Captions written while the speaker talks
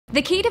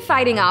The key to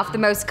fighting off the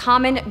most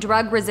common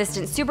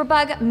drug-resistant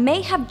superbug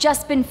may have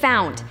just been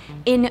found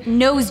in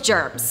nose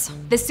germs.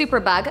 The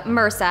superbug,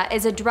 MRSA,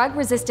 is a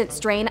drug-resistant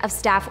strain of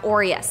Staph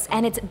aureus,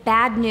 and it's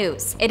bad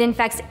news. It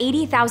infects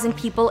 80,000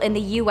 people in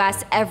the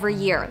US every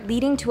year,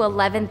 leading to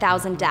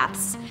 11,000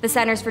 deaths. The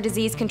Centers for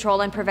Disease Control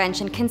and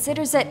Prevention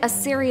considers it a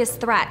serious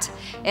threat.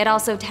 It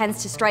also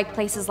tends to strike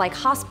places like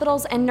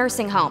hospitals and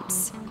nursing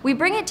homes. We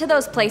bring it to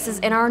those places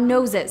in our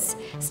noses.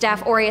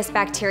 Staph aureus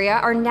bacteria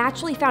are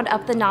naturally found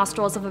up the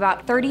nostrils of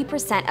about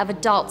 30% of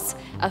adults,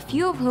 a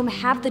few of whom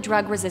have the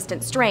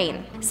drug-resistant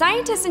strain.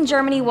 Scientists in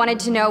Germany wanted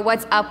to know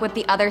what's up with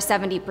the other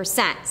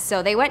 70%,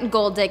 so they went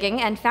gold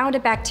digging and found a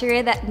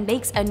bacteria that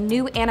makes a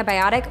new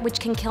antibiotic which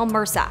can kill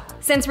MRSA.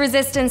 Since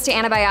resistance to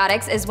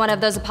antibiotics is one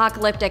of those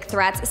apocalyptic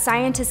threats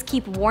scientists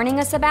keep warning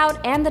us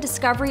about, and the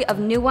discovery of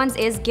new ones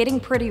is getting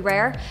pretty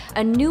rare,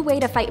 a new way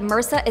to fight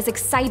MRSA is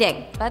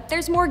exciting, but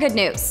there's more good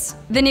news.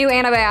 The new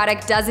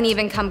antibiotic doesn't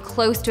even come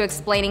close to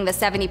explaining the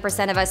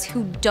 70% of us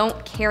who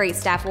don't carry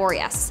Staph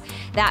aureus.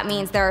 That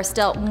means there are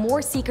still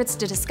more secrets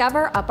to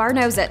discover up our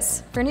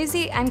noses. For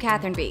Newsy, I'm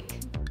Catherine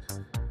Beek.